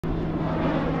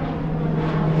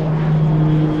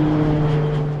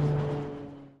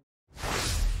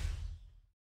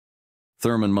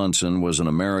Thurman Munson was an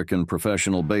American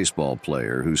professional baseball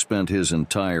player who spent his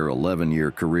entire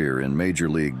 11-year career in Major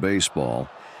League Baseball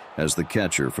as the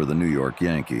catcher for the New York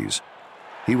Yankees.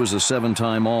 He was a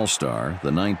 7-time All-Star,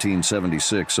 the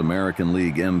 1976 American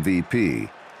League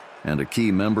MVP, and a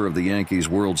key member of the Yankees'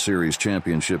 World Series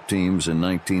championship teams in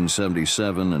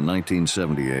 1977 and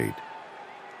 1978.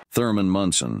 Thurman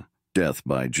Munson, death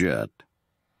by jet.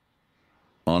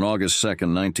 On August 2,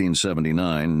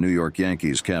 1979, New York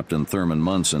Yankees captain Thurman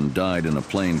Munson died in a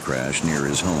plane crash near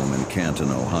his home in Canton,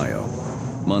 Ohio.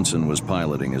 Munson was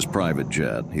piloting his private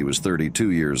jet. He was 32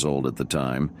 years old at the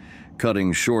time,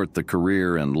 cutting short the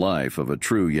career and life of a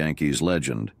true Yankees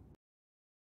legend.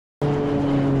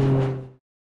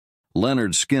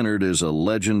 Lynyrd Skynyrd is a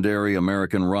legendary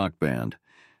American rock band.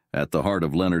 At the heart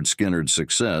of Lynyrd Skynyrd's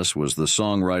success was the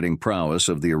songwriting prowess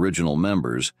of the original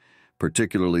members,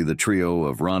 particularly the trio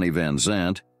of Ronnie Van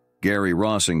Zant, Gary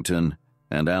Rossington,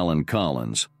 and Allen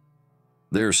Collins.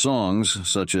 Their songs,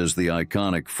 such as the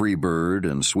iconic Free Bird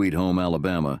and Sweet Home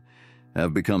Alabama,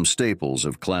 have become staples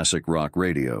of classic rock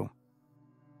radio.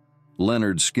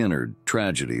 Lynyrd Skynyrd,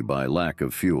 Tragedy by Lack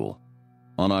of Fuel.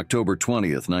 On October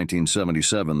 20,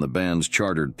 1977, the band's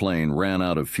chartered plane ran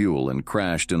out of fuel and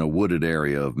crashed in a wooded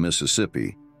area of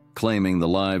Mississippi, claiming the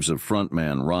lives of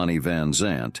frontman Ronnie Van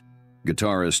Zant,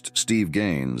 guitarist Steve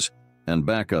Gaines, and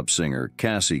backup singer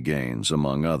Cassie Gaines,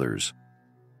 among others.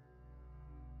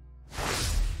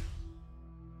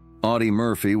 Audie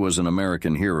Murphy was an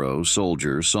American hero,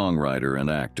 soldier, songwriter,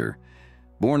 and actor.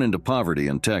 Born into poverty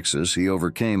in Texas, he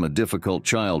overcame a difficult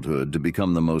childhood to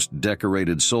become the most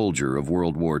decorated soldier of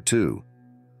World War II.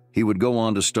 He would go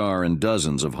on to star in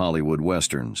dozens of Hollywood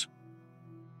westerns.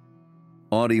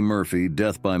 Audie Murphy,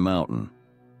 death by mountain.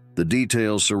 The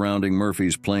details surrounding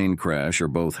Murphy's plane crash are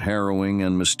both harrowing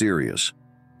and mysterious.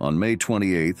 On May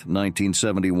 28,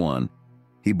 1971,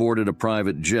 he boarded a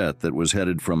private jet that was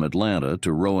headed from Atlanta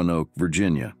to Roanoke,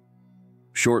 Virginia.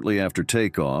 Shortly after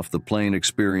takeoff, the plane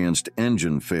experienced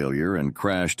engine failure and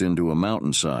crashed into a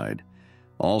mountainside.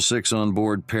 All 6 on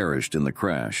board perished in the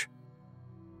crash.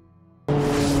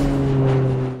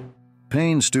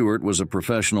 Payne Stewart was a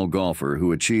professional golfer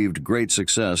who achieved great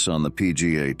success on the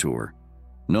PGA Tour.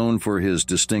 Known for his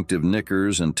distinctive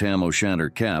knickers and tam o'shanter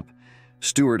cap,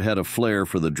 Stewart had a flair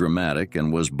for the dramatic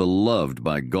and was beloved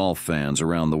by golf fans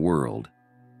around the world.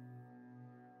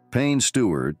 Payne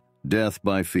Stewart, death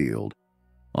by field.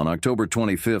 On October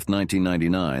 25,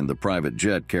 1999, the private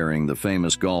jet carrying the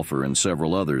famous golfer and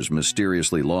several others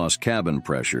mysteriously lost cabin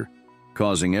pressure,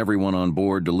 causing everyone on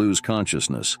board to lose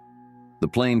consciousness. The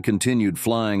plane continued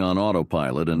flying on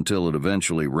autopilot until it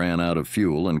eventually ran out of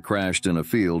fuel and crashed in a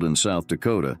field in South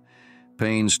Dakota.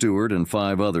 Payne Stewart and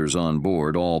 5 others on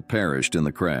board all perished in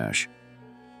the crash.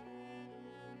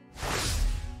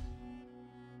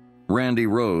 Randy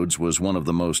Rhoads was one of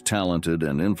the most talented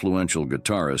and influential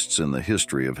guitarists in the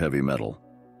history of heavy metal.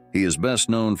 He is best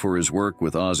known for his work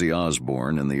with Ozzy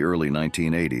Osbourne in the early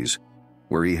 1980s,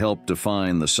 where he helped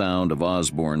define the sound of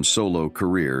Osbourne's solo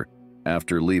career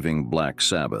after leaving Black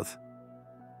Sabbath.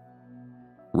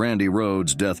 Randy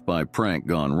Rhoads' death by prank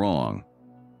gone wrong.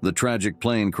 The tragic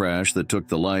plane crash that took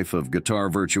the life of guitar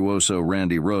virtuoso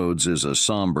Randy Rhoads is a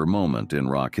somber moment in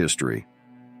rock history.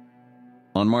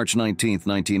 On March 19,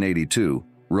 1982,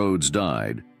 Rhoads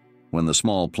died when the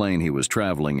small plane he was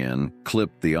traveling in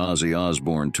clipped the Ozzy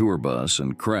Osbourne tour bus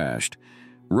and crashed.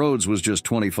 Rhoads was just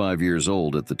 25 years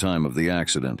old at the time of the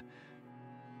accident.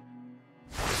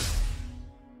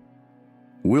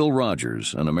 Will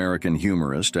Rogers, an American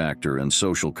humorist, actor, and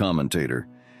social commentator,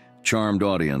 charmed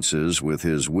audiences with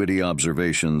his witty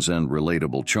observations and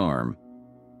relatable charm.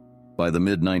 By the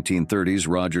mid-1930s,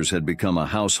 Rogers had become a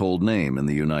household name in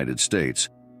the United States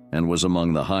and was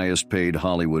among the highest-paid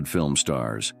Hollywood film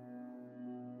stars.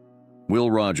 Will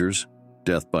Rogers,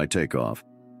 death by takeoff.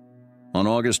 On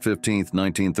August 15,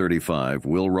 1935,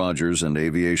 Will Rogers and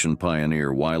aviation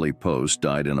pioneer Wiley Post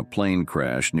died in a plane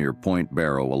crash near Point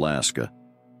Barrow, Alaska.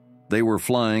 They were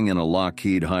flying in a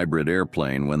Lockheed hybrid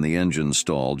airplane when the engine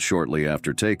stalled shortly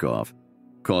after takeoff,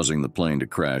 causing the plane to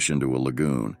crash into a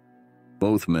lagoon.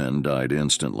 Both men died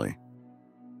instantly.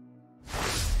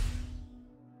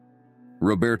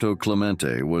 Roberto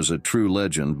Clemente was a true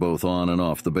legend both on and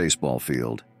off the baseball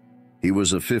field. He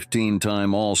was a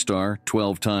 15-time All-Star,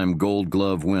 12-time Gold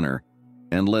Glove winner,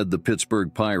 and led the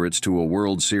Pittsburgh Pirates to a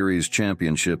World Series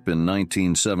championship in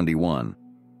 1971.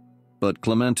 But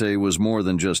Clemente was more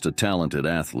than just a talented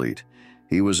athlete.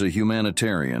 He was a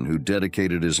humanitarian who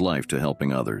dedicated his life to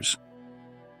helping others.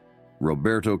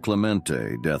 Roberto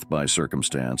Clemente, death by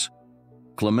circumstance.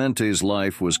 Clemente's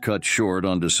life was cut short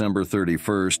on December 31,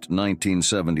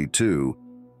 1972,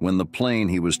 when the plane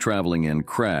he was traveling in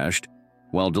crashed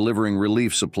while delivering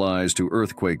relief supplies to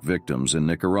earthquake victims in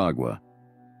Nicaragua.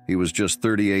 He was just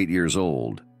 38 years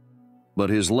old, but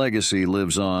his legacy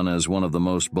lives on as one of the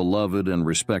most beloved and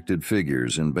respected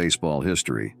figures in baseball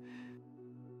history.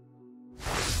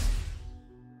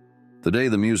 The day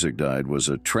the music died was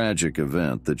a tragic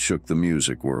event that shook the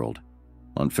music world.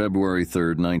 On February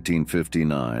 3,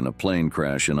 1959, a plane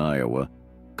crash in Iowa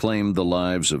claimed the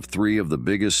lives of three of the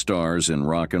biggest stars in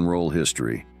rock and roll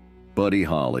history: Buddy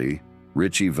Holly,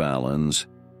 Ritchie Valens,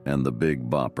 and the Big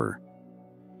Bopper.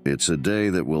 It's a day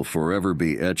that will forever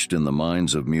be etched in the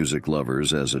minds of music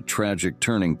lovers as a tragic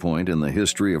turning point in the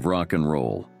history of rock and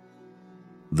roll.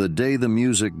 The day the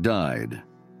music died.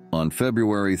 On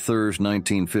February 3,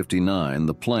 1959,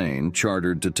 the plane,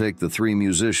 chartered to take the three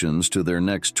musicians to their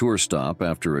next tour stop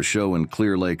after a show in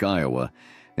Clear Lake, Iowa,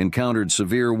 encountered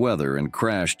severe weather and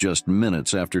crashed just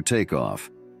minutes after takeoff.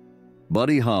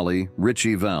 Buddy Holly,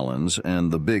 Ritchie Valens,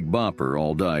 and the Big Bopper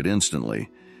all died instantly,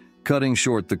 cutting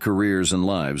short the careers and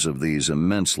lives of these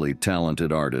immensely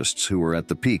talented artists who were at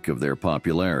the peak of their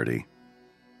popularity.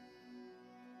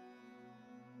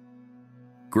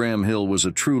 Graham Hill was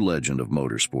a true legend of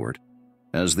motorsport.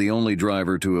 As the only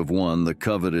driver to have won the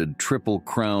coveted Triple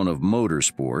Crown of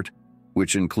Motorsport,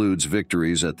 which includes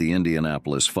victories at the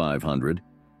Indianapolis 500,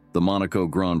 the Monaco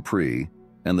Grand Prix,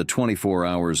 and the 24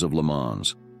 Hours of Le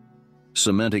Mans,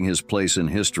 cementing his place in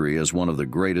history as one of the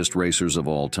greatest racers of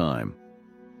all time.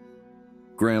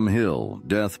 Graham Hill,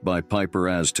 death by Piper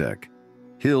Aztec.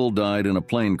 Hill died in a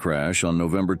plane crash on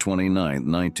November 29,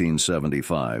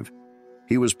 1975.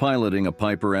 He was piloting a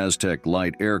Piper Aztec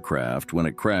light aircraft when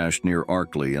it crashed near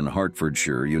Arkley in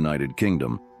Hertfordshire, United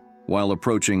Kingdom, while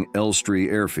approaching Elstree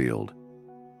Airfield.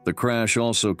 The crash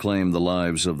also claimed the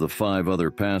lives of the 5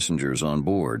 other passengers on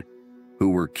board, who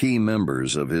were key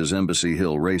members of his Embassy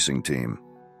Hill racing team.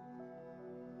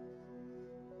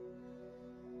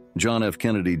 John F.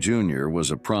 Kennedy Jr.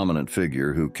 was a prominent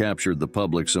figure who captured the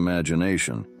public's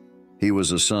imagination. He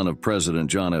was a son of President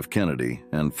John F. Kennedy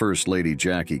and First Lady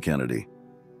Jackie Kennedy.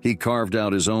 He carved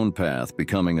out his own path,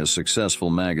 becoming a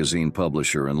successful magazine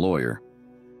publisher and lawyer.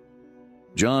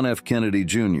 John F. Kennedy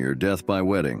Jr., death by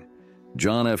wedding.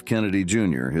 John F. Kennedy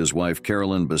Jr., his wife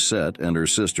Carolyn Bessette, and her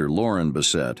sister Lauren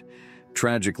Bessette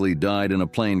tragically died in a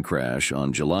plane crash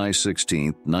on July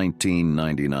 16,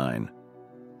 1999.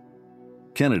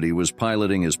 Kennedy was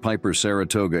piloting his Piper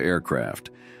Saratoga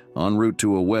aircraft en route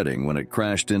to a wedding when it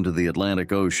crashed into the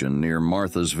Atlantic Ocean near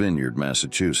Martha's Vineyard,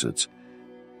 Massachusetts.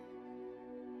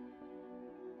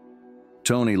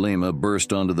 Tony Lema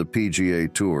burst onto the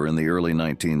PGA Tour in the early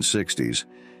 1960s,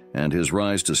 and his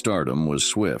rise to stardom was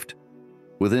swift.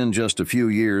 Within just a few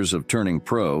years of turning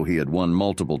pro, he had won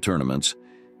multiple tournaments,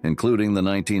 including the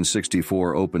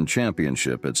 1964 Open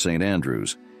Championship at St.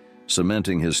 Andrews,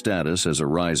 cementing his status as a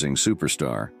rising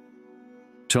superstar.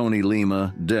 Tony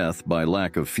Lema, death by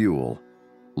lack of fuel.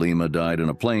 Lema died in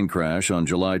a plane crash on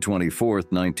July 24,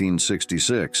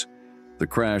 1966. The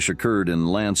crash occurred in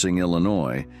Lansing,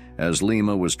 Illinois, as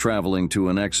Lema was traveling to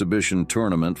an exhibition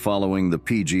tournament following the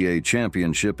PGA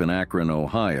Championship in Akron,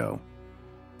 Ohio.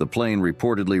 The plane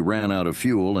reportedly ran out of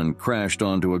fuel and crashed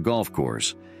onto a golf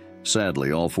course.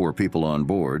 Sadly, all 4 people on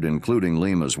board, including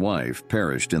Lema's wife,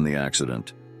 perished in the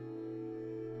accident.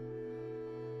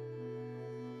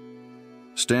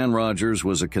 Stan Rogers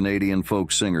was a Canadian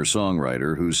folk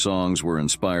singer-songwriter whose songs were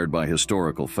inspired by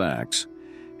historical facts.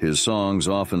 His songs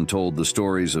often told the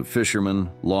stories of fishermen,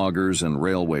 loggers, and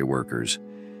railway workers.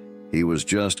 He was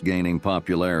just gaining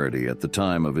popularity at the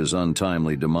time of his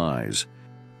untimely demise.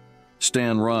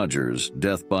 Stan Rogers,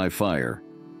 death by fire.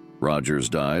 Rogers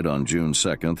died on June 2,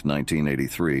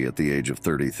 1983, at the age of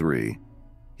 33.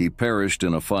 He perished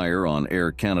in a fire on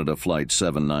Air Canada Flight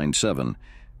 797,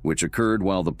 which occurred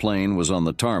while the plane was on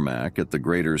the tarmac at the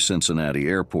Greater Cincinnati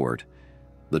Airport.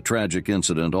 The tragic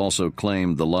incident also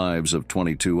claimed the lives of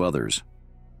 22 others.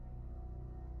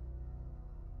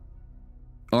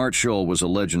 Art Scholl was a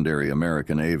legendary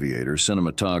American aviator,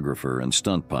 cinematographer, and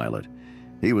stunt pilot.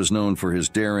 He was known for his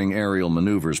daring aerial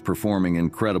maneuvers, performing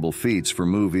incredible feats for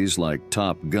movies like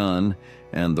Top Gun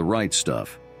and The Right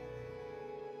Stuff.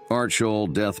 Art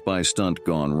Scholl, death by stunt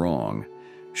gone wrong.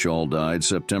 Scholl died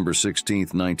September 16,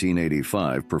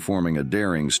 1985, performing a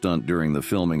daring stunt during the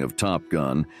filming of Top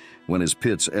Gun when his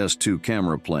Pitts S-2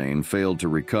 camera plane failed to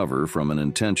recover from an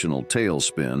intentional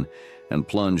tailspin and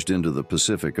plunged into the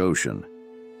Pacific Ocean.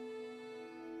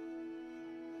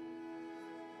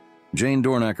 Jane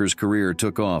Dornacker's career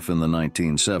took off in the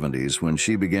 1970s when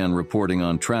she began reporting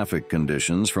on traffic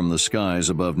conditions from the skies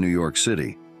above New York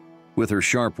City. With her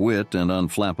sharp wit and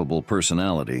unflappable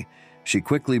personality, She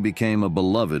quickly became a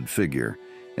beloved figure,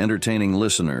 entertaining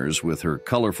listeners with her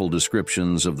colorful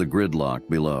descriptions of the gridlock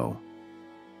below.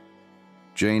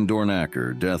 Jane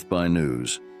Dornacker, death by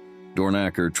news.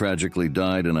 Dornacker tragically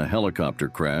died in a helicopter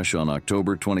crash on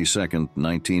October 22,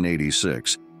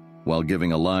 1986, while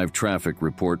giving a live traffic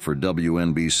report for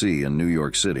WNBC in New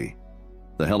York City.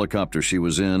 The helicopter she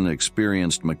was in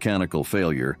experienced mechanical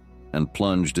failure and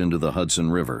plunged into the Hudson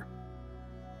River.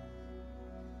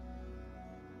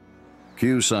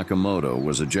 Kyu Sakamoto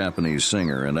was a Japanese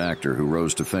singer and actor who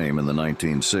rose to fame in the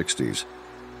 1960s.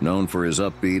 Known for his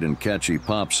upbeat and catchy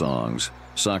pop songs,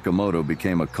 Sakamoto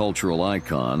became a cultural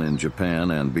icon in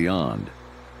Japan and beyond.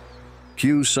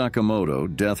 Kyu Sakamoto,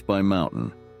 death by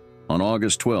mountain. On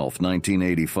August 12,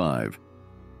 1985,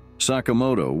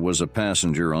 Sakamoto was a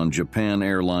passenger on Japan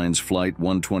Airlines Flight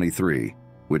 123,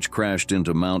 which crashed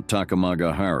into Mount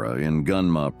Takamagahara in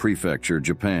Gunma Prefecture,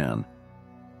 Japan.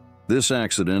 This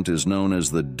accident is known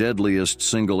as the deadliest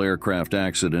single aircraft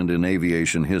accident in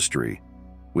aviation history,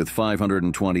 with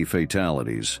 520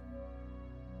 fatalities.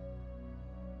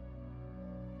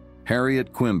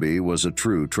 Harriet Quimby was a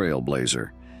true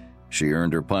trailblazer. She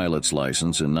earned her pilot's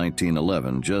license in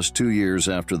 1911, just 2 years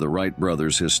after the Wright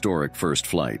brothers' historic first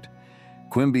flight.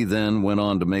 Quimby then went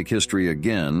on to make history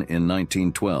again in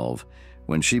 1912,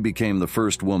 when she became the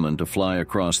first woman to fly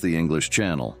across the English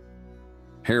Channel.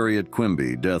 Harriet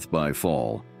Quimby, death by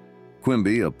fall.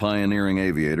 Quimby, a pioneering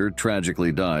aviator,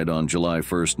 tragically died on July 1,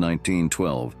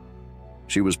 1912.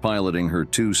 She was piloting her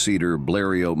 2-seater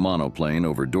Blériot monoplane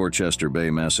over Dorchester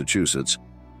Bay, Massachusetts,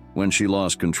 when she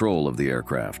lost control of the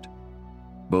aircraft.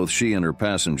 Both she and her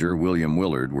passenger, William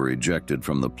Willard, were ejected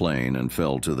from the plane and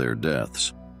fell to their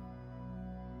deaths.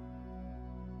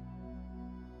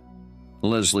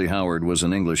 Leslie Howard was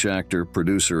an English actor,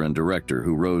 producer, and director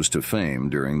who rose to fame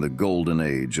during the golden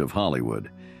age of Hollywood.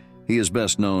 He is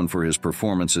best known for his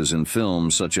performances in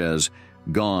films such as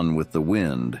Gone with the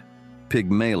Wind,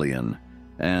 Pygmalion,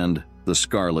 and The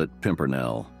Scarlet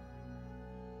Pimpernel.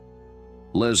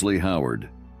 Leslie Howard,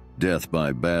 death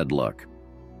by bad luck.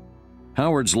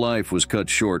 Howard's life was cut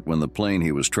short when the plane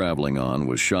he was traveling on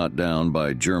was shot down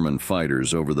by German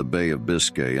fighters over the Bay of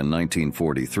Biscay in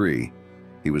 1943.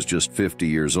 He was just 50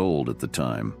 years old at the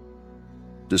time.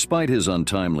 Despite his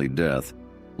untimely death,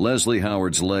 Leslie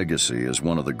Howard's legacy as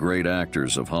one of the great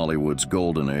actors of Hollywood's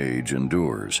golden age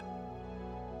endures.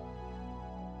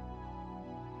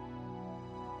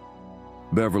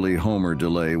 Beverly Homer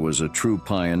DeLay was a true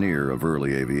pioneer of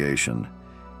early aviation.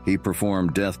 He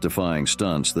performed death-defying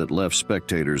stunts that left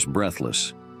spectators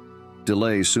breathless.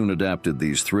 DeLay soon adapted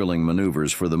these thrilling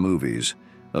maneuvers for the movies,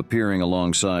 appearing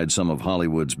alongside some of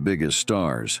Hollywood's biggest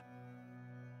stars.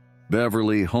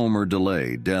 Beverly Homer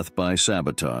DeLay, death by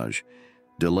sabotage.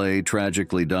 DeLay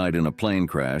tragically died in a plane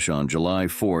crash on July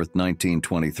 4,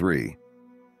 1923.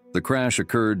 The crash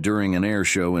occurred during an air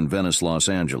show in Venice, Los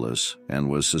Angeles, and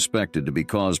was suspected to be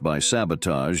caused by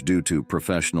sabotage due to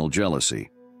professional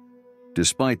jealousy.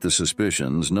 Despite the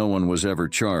suspicions, no one was ever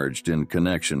charged in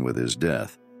connection with his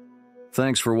death.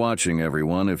 Thanks for watching,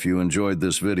 everyone. If you enjoyed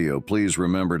this video, please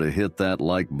remember to hit that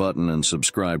like button and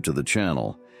subscribe to the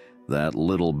channel. That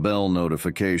little bell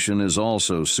notification is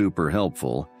also super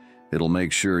helpful. It'll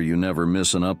make sure you never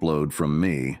miss an upload from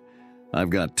me. I've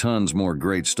got tons more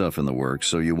great stuff in the works,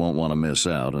 so you won't want to miss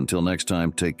out. Until next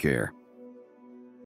time, take care.